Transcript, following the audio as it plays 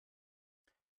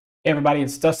Hey everybody,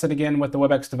 it's Dustin again with the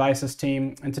Webex Devices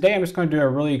team, and today I'm just going to do a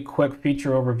really quick feature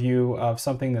overview of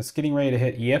something that's getting ready to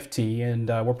hit EFT, and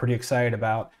we're pretty excited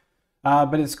about.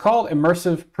 But it's called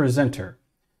Immersive Presenter.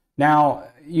 Now,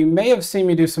 you may have seen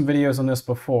me do some videos on this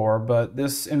before, but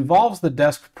this involves the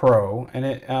Desk Pro, and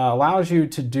it allows you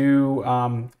to do,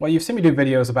 well, you've seen me do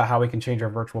videos about how we can change our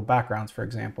virtual backgrounds, for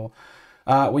example.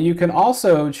 Well, you can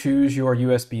also choose your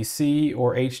USB-C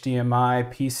or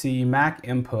HDMI, PC, Mac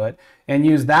input and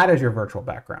use that as your virtual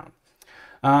background.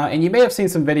 And you may have seen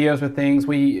some videos with things,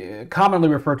 we commonly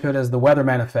refer to it as the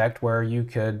Weatherman effect, where you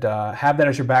could have that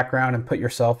as your background and put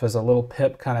yourself as a little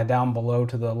pip kind of down below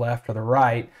to the left or the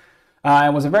right.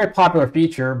 It was a very popular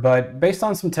feature, but based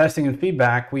on some testing and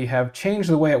feedback, we have changed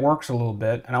the way it works a little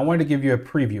bit, and I wanted to give you a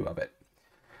preview of it.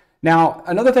 Now,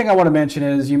 another thing I want to mention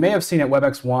is you may have seen at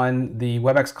Webex 1, the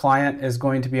Webex client is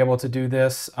going to be able to do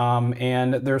this,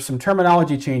 and there's some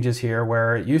terminology changes here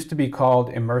where it used to be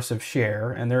called Immersive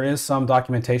Share, and there is some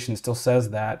documentation that still says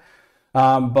that,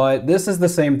 but this is the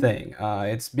same thing.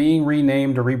 It's being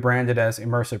renamed or rebranded as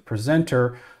Immersive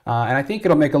Presenter, and I think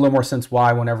it'll make a little more sense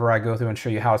why whenever I go through and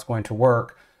show you how it's going to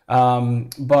work.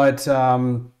 Just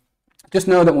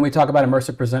know that when we talk about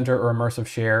Immersive Presenter or Immersive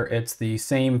Share, it's the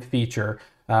same feature.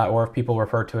 Or if people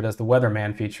refer to it as the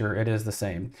Weatherman feature, it is the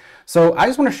same. So I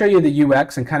just want to show you the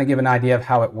UX and kind of give an idea of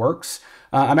how it works.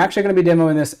 I'm actually going to be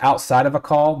demoing this outside of a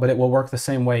call, but it will work the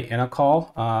same way in a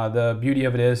call. The beauty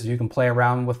of it is you can play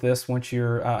around with this once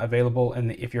you're available,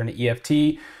 and if you're in an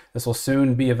EFT, this will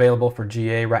soon be available for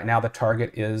GA. Right now the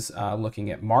target is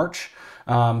looking at March.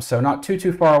 So not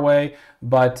too far away,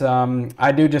 but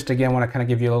I do just again want to kind of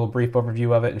give you a little brief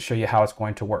overview of it and show you how it's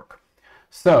going to work.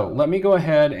 So let me go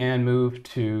ahead and move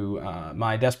to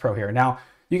my Desk Pro here. Now,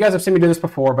 you guys have seen me do this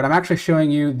before, but I'm actually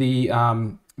showing you the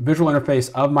visual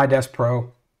interface of my Desk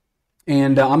Pro,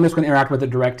 and I'm just going to interact with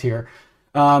it direct here.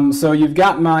 So you've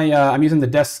got my, I'm using the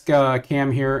desk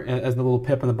cam here as the little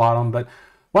pip in the bottom, but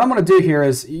what I'm going to do here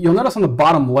is, you'll notice on the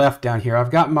bottom left down here,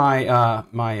 I've got my,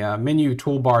 menu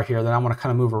toolbar here that I want to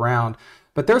kind of move around.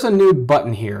 But there's a new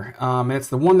button here, and it's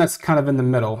the one that's kind of in the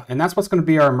middle, and that's what's going to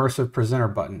be our Immersive Presenter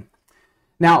button.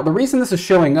 Now, the reason this is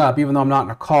showing up, even though I'm not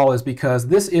in a call, is because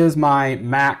this is my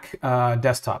Mac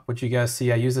desktop, which you guys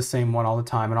see. I use the same one all the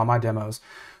time in all my demos.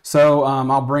 So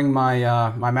I'll bring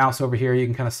my, my mouse over here. You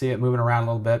can kind of see it moving around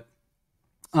a little bit.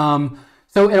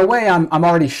 So in a way, I'm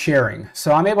already sharing.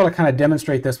 So I'm able to kind of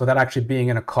demonstrate this without actually being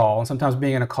in a call. And sometimes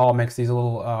being in a call makes these a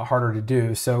little harder to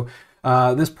do. So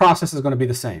this process is going to be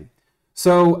the same.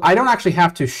 So I don't actually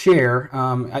have to share,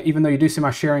 even though you do see my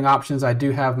sharing options. I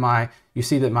do have my, you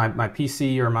see that my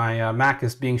PC or my Mac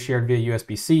is being shared via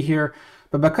USB-C here.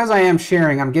 But because I am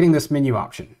sharing, I'm getting this menu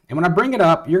option. And when I bring it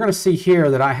up, you're going to see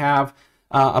here that I have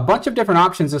a bunch of different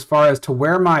options as far as to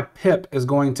where my pip is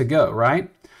going to go, right?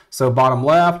 So bottom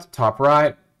left, top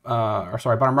right,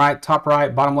 bottom right, top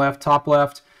right, bottom left, top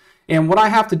left. And what I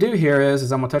have to do here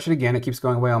is I'm going to touch it again. It keeps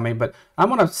going away on me, but I'm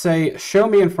going to say, show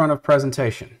me in front of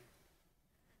presentation.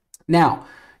 Now,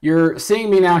 you're seeing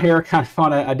me now here kind of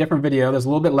on a different video. There's a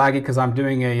little bit laggy because I'm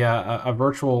doing a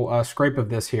virtual scrape of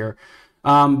this here.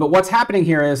 But what's happening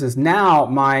here is now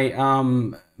my,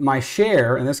 my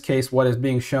share, in this case what is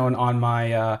being shown on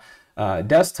my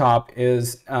desktop,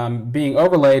 is being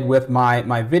overlaid with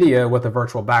my video with a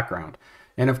virtual background.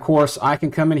 And of course, I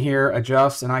can come in here,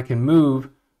 adjust, and I can move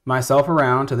myself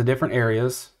around to the different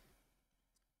areas,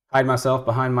 hide myself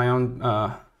behind my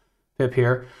own pip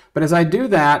here. But as I do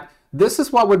that, this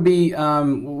is what would be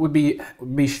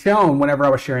shown whenever I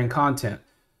was sharing content.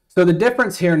 So the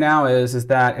difference here now is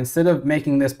that instead of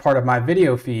making this part of my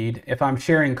video feed, if I'm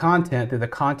sharing content through the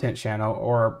content channel,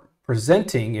 or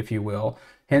presenting, if you will,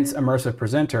 hence Immersive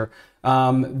Presenter,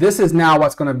 this is now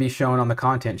what's going to be shown on the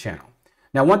content channel.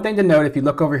 Now, one thing to note, if you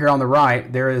look over here on the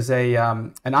right, there is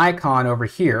an icon over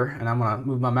here, and I'm going to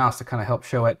move my mouse to kind of help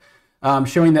show it,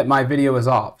 showing that my video is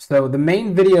off. So the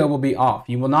main video will be off.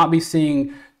 You will not be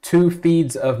seeing two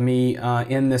feeds of me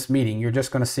in this meeting. You're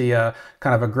just going to see a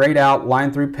kind of a grayed out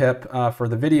line through pip for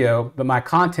the video, but my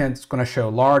content is going to show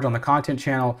large on the content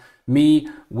channel, me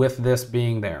with this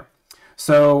being there.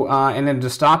 So, and then to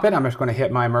stop it, I'm just going to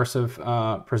hit my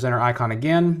Immersive Presenter icon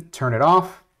again, turn it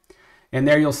off, and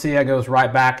there you'll see it goes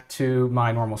right back to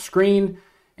my normal screen,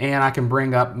 and I can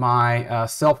bring up my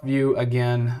self view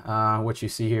again, which you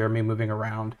see here, me moving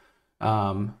around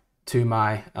to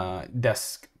my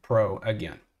Desk Pro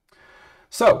again.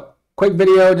 So, quick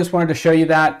video, just wanted to show you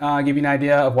that, give you an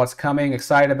idea of what's coming.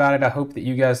 Excited about it. I hope that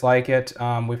you guys like it.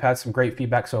 We've had some great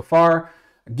feedback so far.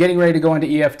 Getting ready to go into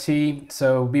EFT,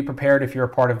 so be prepared if you're a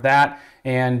part of that.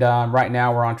 And right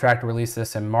now we're on track to release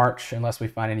this in March, unless we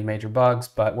find any major bugs,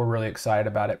 but we're really excited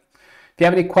about it. If you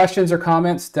have any questions or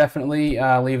comments, definitely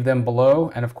leave them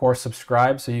below. And of course,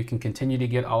 subscribe so you can continue to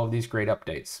get all of these great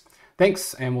updates.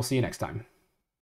 Thanks, and we'll see you next time.